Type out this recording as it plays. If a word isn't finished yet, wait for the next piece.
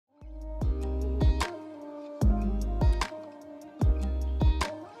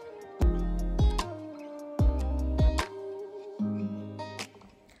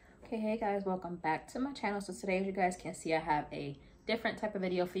Hey guys, welcome back to my channel. So today, as you guys can see, I have a different type of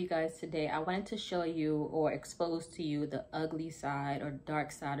video for you guys today. I wanted to show you or expose to you the ugly side or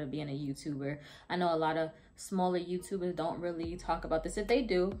dark side of being a YouTuber. I know a lot of smaller YouTubers don't really talk about this. If they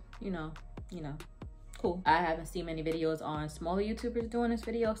do, you know, cool. I haven't seen many videos on smaller YouTubers doing this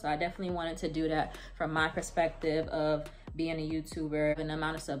video, so I definitely wanted to do that from my perspective of being a YouTuber and the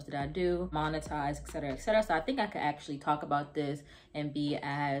amount of subs that I do, monetize, etc., etc. So I think I could actually talk about this and be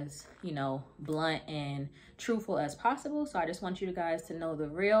as, you know, blunt and truthful as possible. So I just want you guys to know the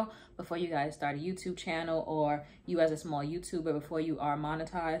real before you guys start a YouTube channel, or you as a small YouTuber before you are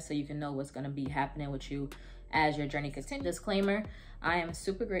monetized, so you can know what's going to be happening with you as your journey continues. Disclaimer, I am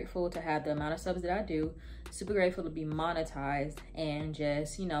super grateful to have the amount of subs that I do, super grateful to be monetized and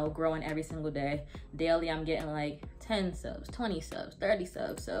just, you know, growing every single day. Daily, I'm getting like 10 subs, 20 subs, 30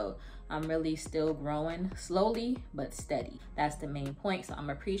 subs. So I'm really still growing slowly, but steady. That's the main point. So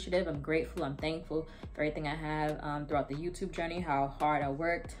I'm appreciative, I'm grateful, I'm thankful for everything I have throughout the YouTube journey, how hard I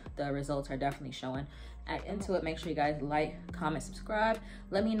worked. The results are definitely showing. Into it, make sure you guys like, comment, subscribe.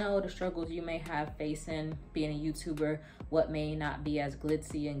 Let me know the struggles you may have facing being a YouTuber, what may not be as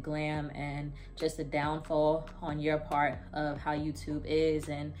glitzy and glam, and just a downfall on your part of how YouTube is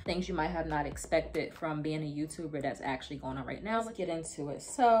and things you might have not expected from being a YouTuber that's actually going on right now. Let's get into it.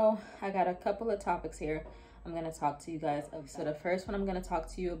 So I got a couple of topics here I'm gonna talk to you guys about. So the first one I'm gonna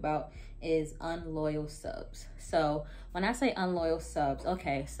talk to you about is unloyal subs. So when I say unloyal subs,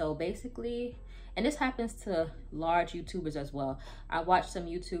 okay, so basically, and this happens to large YouTubers as well. I watch some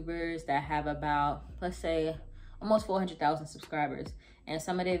YouTubers that have about, let's say, almost 400,000 subscribers, and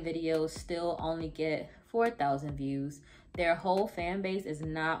some of their videos still only get 4,000 views. Their whole fan base is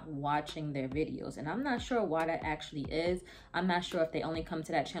not watching their videos, and I'm not sure why that actually is. I'm not sure if they only come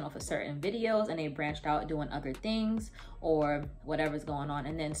to that channel for certain videos and they branched out doing other things or whatever's going on.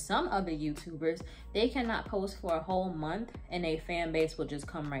 And then some other YouTubers, they cannot post for a whole month and their fan base will just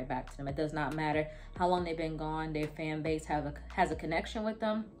come right back to them. It does not matter how long they've been gone, their fan base has a connection with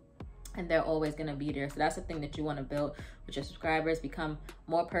them, and they're always going to be there. So that's the thing that you want to build with your subscribers. Become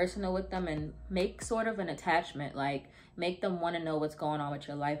more personal with them and make sort of an attachment, like make them want to know what's going on with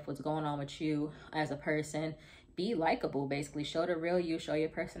your life, what's going on with you as a person. Be likable, basically. Show the real you, show your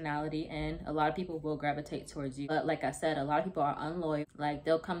personality, and a lot of people will gravitate towards you. But like I said, a lot of people are unloyal. Like,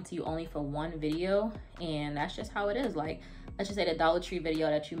 they'll come to you only for one video, and that's just how it is. Like, let's just say the Dollar Tree video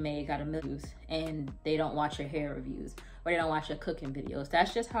that you made got 1 million views, and they don't watch your hair reviews, or they don't watch your cooking videos.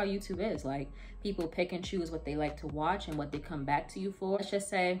 That's just how YouTube is. Like, people pick and choose what they like to watch and what they come back to you for. Let's just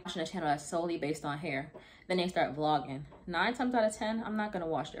say watching a channel that's solely based on hair, then they start vlogging. 9 times out of 10, I'm not gonna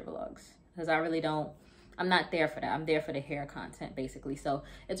watch their vlogs, because I really don't, I'm not there for that. I'm there for the hair content, basically. So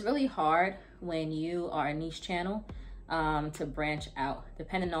it's really hard when you are a niche channel to branch out,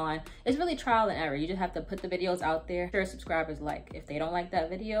 depending on, it's really trial and error. You just have to put the videos out there. Sure, subscribers like. If they don't like that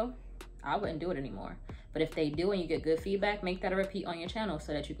video, I wouldn't do it anymore. But if they do and you get good feedback, make that a repeat on your channel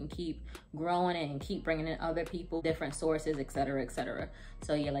so that you can keep growing and keep bringing in other people, different sources, etc., etc.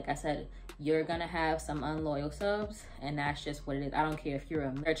 So yeah, like I said, you're gonna have some unloyal subs, and that's just what it is. I don't care if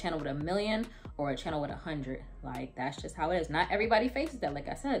you're a channel with 1 million or a channel with 100. Like, that's just how it is. Not everybody faces that. Like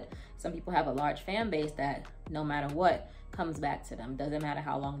I said, some people have a large fan base that no matter what comes back to them. Doesn't matter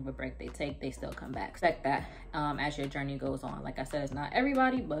how long of a break they take, they still come back. Expect that as your journey goes on. Like I said, it's not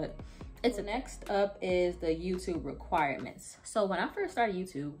everybody, but it's next up is the YouTube requirements. So when I first started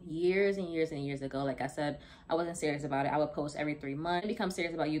YouTube years and years and years ago, like I said, I wasn't serious about it. I would post every 3 months. I didn't become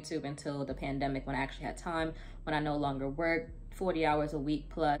serious about YouTube until the pandemic, when I actually had time, when I no longer worked 40 hours a week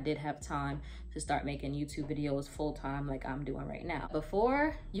plus. I did have time to start making YouTube videos full time like I'm doing right now.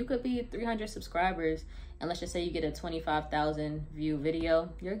 Before, you could be 300 subscribers, and let's just say you get a 25,000 view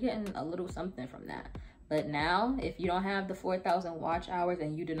video, you're getting a little something from that. But now, if you don't have the 4,000 watch hours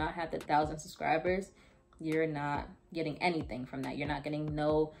and you do not have the 1,000 subscribers, you're not getting anything from that. You're not getting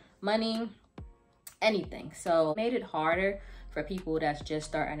no money, anything. So it made it harder for people that's just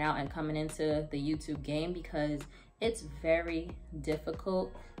starting out and coming into the YouTube game, because it's very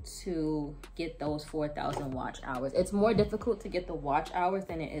difficult to get those 4,000 watch hours. It's more difficult to get the watch hours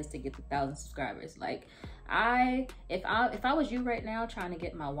than it is to get the 1,000 subscribers. Like, if I was you right now trying to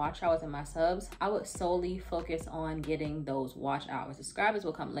get my watch hours and my subs, I would solely focus on getting those watch hours. Subscribers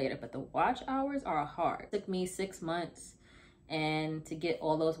will come later, but the watch hours are hard. It took me 6 months and to get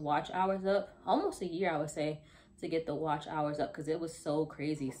all those watch hours up, almost a year, I would say, to get the watch hours up, because it was so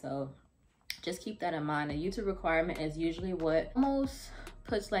crazy. So just keep that in mind. The YouTube requirement is usually what almost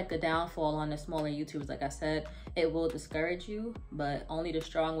puts like a downfall on the smaller YouTubers. Like I said, it will discourage you, but only the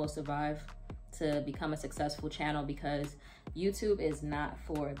strong will survive to become a successful channel, because YouTube is not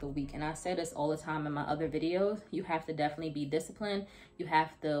for the weak. And I say this all the time in my other videos. You have to definitely be disciplined. You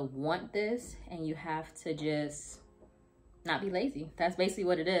have to want this, and you have to just not be lazy. That's basically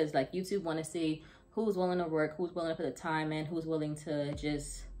what it is. Like, YouTube want to see who's willing to work, who's willing to put the time in, who's willing to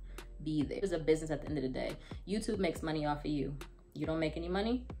just be there. It's a business at the end of the day. YouTube makes money off of you. You don't make any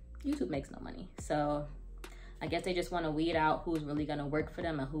money, YouTube makes no money. So I guess they just want to weed out who's really going to work for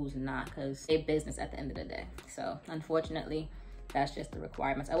them and who's not, because they business at the end of the day. So unfortunately, that's just the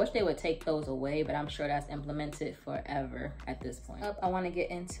requirements. I wish they would take those away, but I'm sure that's implemented forever at this point. I want to get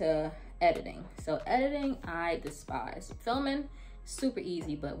into editing. So editing, I despise. Filming, super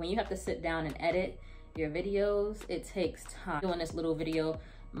easy, but when you have to sit down and edit your videos, it takes time. Doing this little video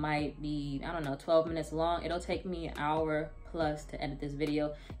might be, I don't know, 12 minutes long. It'll take me an hour plus to edit this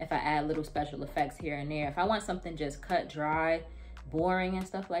video if I add little special effects here and there. If I want something just cut, dry, boring and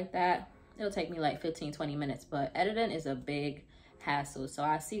stuff like that, it'll take me like 15-20 minutes. But editing is a big hassle. So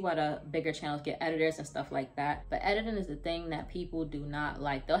I see why the bigger channels get editors and stuff like that. But editing is the thing that people do not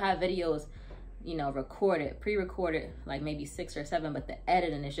like. They'll have videos, you know, recorded, pre-recorded, like maybe 6 or 7, but the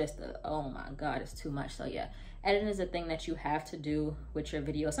editing is just, oh my God, it's too much. So yeah, editing is a thing that you have to do with your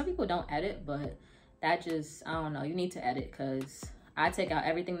video. Some people don't edit, but that just, I don't know, you need to edit, because I take out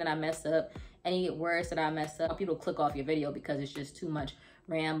everything that I mess up, any words that I mess up. People click off your video because it's just too much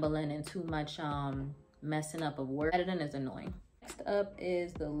rambling and too much messing up of words. Editing is annoying. Next up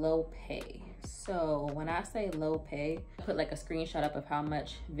is the low pay. So when I say low pay, I put like a screenshot up of how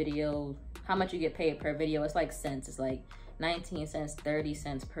much you get paid per video. It's like cents. It's like 19 cents, 30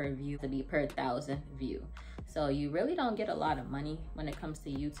 cents per view to be per 1,000 view. So you really don't get a lot of money when it comes to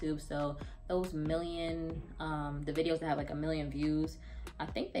YouTube. So those million, the videos that have like 1 million views, I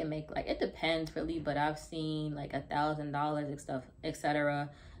think they make like, it depends really, but I've seen like $1,000 and stuff,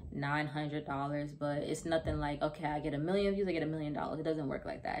 etc., $900, but it's nothing like, okay, I get 1 million views, I get $1 million. It doesn't work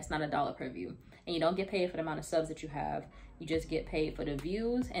like that. It's not $1 per view. And you don't get paid for the amount of subs that you have. You just get paid for the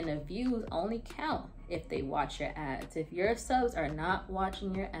views, and the views only count if they watch your ads. If your subs are not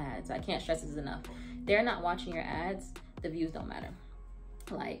watching your ads, I can't stress this enough, they're not watching your ads, the views don't matter.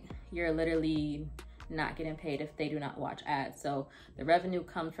 Like, you're literally not getting paid if they do not watch ads. So the revenue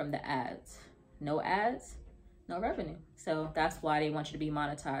comes from the ads. No ads, no revenue. So that's why they want you to be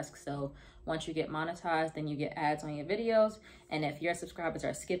monetized. So once you get monetized, then you get ads on your videos. And if your subscribers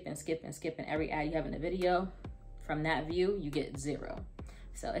are skipping every ad you have in the video, from that view, you get 0.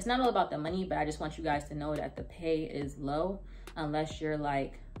 So it's not all about the money, but I just want you guys to know that the pay is low, unless you're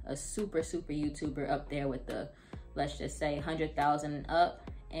like a super YouTuber up there with the, let's just say 100,000 up,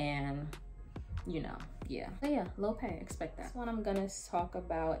 and you know, yeah. So yeah, low pay, expect that. What I'm gonna talk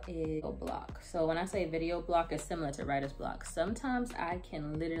about is video block. So when I say video block, it's similar to writer's block. Sometimes I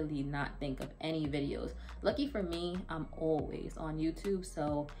can literally not think of any videos. Lucky for me, I'm always on YouTube,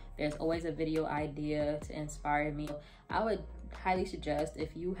 so there's always a video idea to inspire me. I would highly suggest,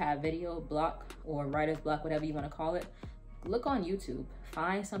 if you have video block or writer's block, whatever you want to call it, look on YouTube.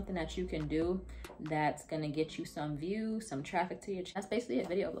 Find something that you can do that's gonna get you some views, some traffic to your channel. That's basically a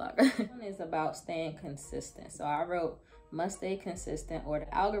video blog. One is about staying consistent. So I wrote, must stay consistent or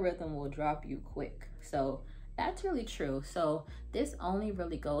the algorithm will drop you quick. So that's really true. So this only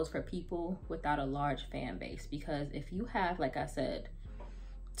really goes for people without a large fan base, because if you have, like I said,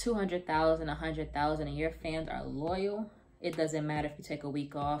 200,000, 100,000, and your fans are loyal, it doesn't matter if you take a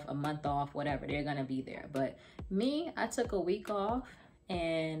week off, a month off, whatever, they're gonna be there. But me, I took a week off,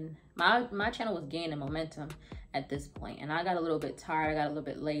 and my channel was gaining momentum at this point, and I got a little bit tired, I got a little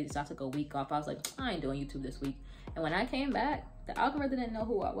bit lazy, so I took a week off. I was like, I ain't doing YouTube this week. And when I came back, the algorithm didn't know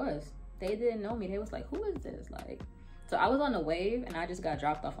who I was. They didn't know me. They was like, who is this? Like, so I was on the wave, and I just got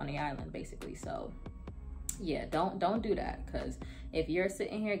dropped off on the island, basically. So yeah, don't do that, because if you're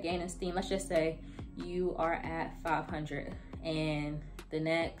sitting here gaining steam, let's just say you are at 500 and the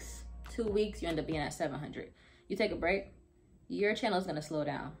next 2 weeks you end up being at 700, you take a break, your channel is going to slow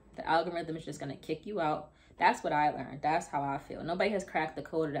down. The algorithm is just going to kick you out. That's what I learned. That's how I feel. Nobody has cracked the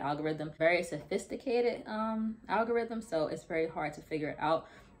code of the algorithm. Very sophisticated algorithm, so it's very hard to figure it out.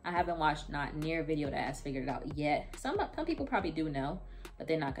 I haven't watched not near a video that has figured it out yet. Some people probably do know, but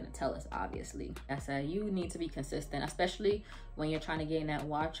they're not going to tell us, obviously. I said, you need to be consistent, especially when you're trying to gain that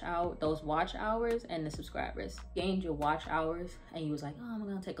those watch hours and the subscribers. Gained your watch hours and you was like, oh, I'm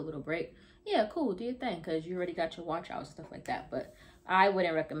going to take a little break. Yeah, cool, do your thing, because you already got your watch hours and stuff like that. But I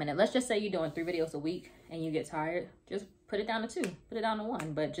wouldn't recommend it. Let's just say you're doing 3 videos a week and you get tired. Just put it down to 2, put it down to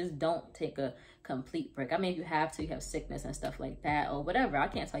 1, but just don't take a complete break. I mean, if you have to, you have sickness and stuff like that or whatever, I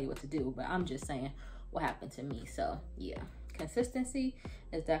can't tell you what to do, but I'm just saying what happened to me. So yeah, consistency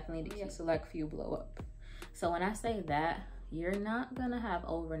is definitely the key. Select few, blow up. So when I say that, you're not gonna have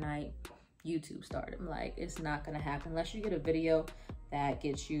overnight YouTube stardom. Like, it's not gonna happen unless you get a video that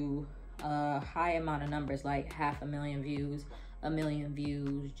gets you a high amount of numbers, like 500,000 views, 1 million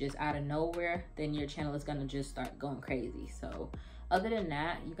views, just out of nowhere. Then your channel is gonna just start going crazy. So other than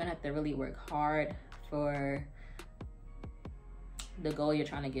that, you're gonna have to really work hard for the goal you're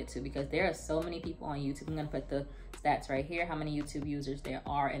trying to get to, because there are so many people on YouTube. I'm gonna put the stats right here, how many YouTube users there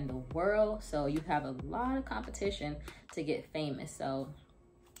are in the world. So you have a lot of competition to get famous. So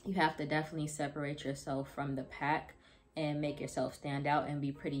you have to definitely separate yourself from the pack and make yourself stand out and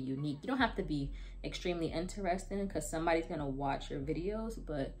be pretty unique. You don't have to be extremely interesting, because somebody's gonna watch your videos,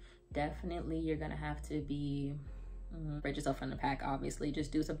 but definitely you're gonna have to be separate yourself from the pack. Obviously,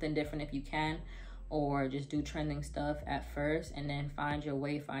 just do something different if you can, or just do trending stuff at first and then find your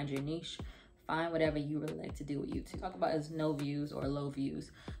way, find your niche, find whatever you really like to do with YouTube. Talk about is no views or low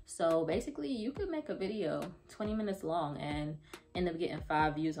views. So basically, you could make a video 20 minutes long and end up getting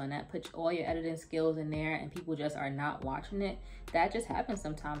 5 views on that. Put all your editing skills in there and people just are not watching it. That just happens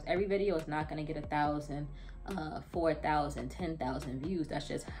sometimes. Every video is not gonna get 1,000, 4,000, 10,000 views. That's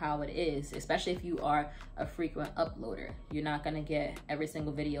just how it is, especially if you are a frequent uploader. You're not gonna get every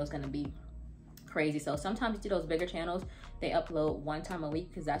single video is gonna be crazy. So sometimes you see those bigger channels, they upload 1 time a week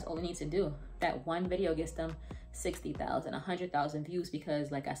because that's all they need to do. That one video gets them 60,000, 100,000 views,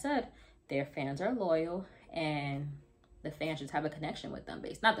 because like I said, their fans are loyal and the fans just have a connection with them.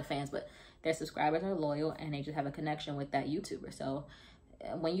 Not the fans, but their subscribers are loyal and they just have a connection with that YouTuber. So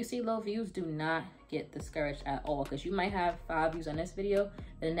when you see low views, do not get discouraged at all, because you might have 5 views on this video,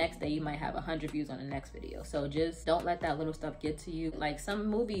 the next day you might have 100 views on the next video. So just don't let that little stuff get to you. Like, some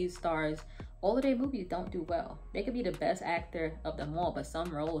movie stars, all of their movies don't do well. They could be the best actor of them all, but some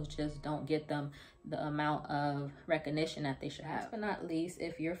roles just don't get them the amount of recognition that they should have. Last but not least,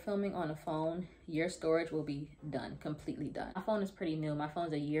 if you're filming on a phone, your storage will be done, completely done. My phone is pretty new. My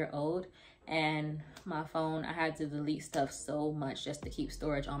phone's a year old, and my phone, I had to delete stuff so much just to keep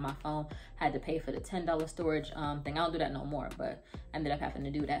storage on my phone. I had to pay for the $10 storage thing. I don't do that no more, but I ended up having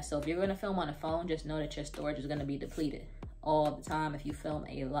to do that. So if you're gonna film on a phone, just know that your storage is gonna be depleted all the time if you film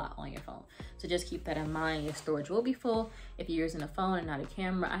a lot on your phone. So just keep that in mind. Your storage will be full if you're using a phone and not a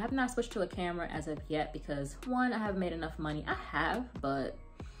camera. I have not switched to a camera as of yet because, one, I haven't made enough money. I have, but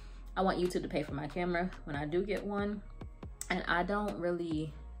I want YouTube to pay for my camera when I do get one. And I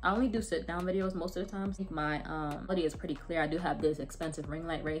only do sit down videos most of the time. I think my quality is pretty clear. I do have this expensive ring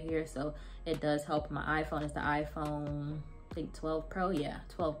light right here, so it does help. My iPhone is the iPhone, I think 12 Pro. Yeah,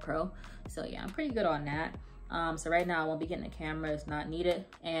 12 Pro. So yeah, I'm pretty good on that. So right now I won't be getting a camera. It's not needed.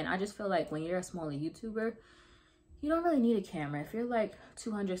 And I just feel like when you're a smaller YouTuber, you don't really need a camera. If you're like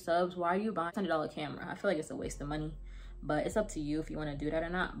 200 subs, why are you buying a $100 camera? I feel like it's a waste of money, but it's up to you if you want to do that or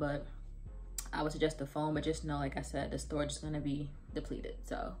not. But I would suggest the phone, but just know, like I said, the storage is going to be depleted.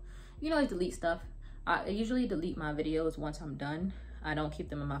 So you can always delete stuff. I usually delete my videos once I'm done. I don't keep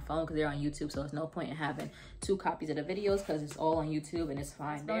them on my phone because they're on YouTube, so there's no point in having 2 copies of the videos because it's all on YouTube and it's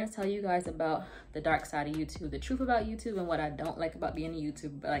fine. So I'm gonna tell you guys about the dark side of YouTube, the truth about YouTube, and what I don't like about being a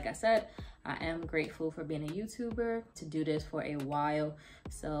YouTuber. But like I said, I am grateful for being a YouTuber, to do this for a while.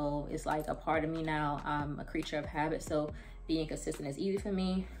 So it's like a part of me now. I'm a creature of habit, so being consistent is easy for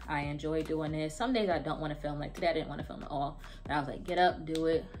me. I enjoy doing this. Some days I don't want to film. Like today I didn't want to film at all, but I was like, get up, do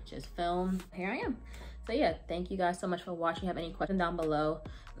it, just film. Here I am. So yeah, thank you guys so much for watching. Have any questions down below,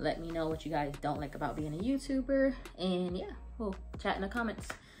 let me know what you guys don't like about being a YouTuber, and yeah, we'll chat in the comments.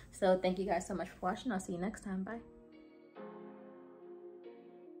 So thank you guys so much for watching. I'll see you next time. Bye.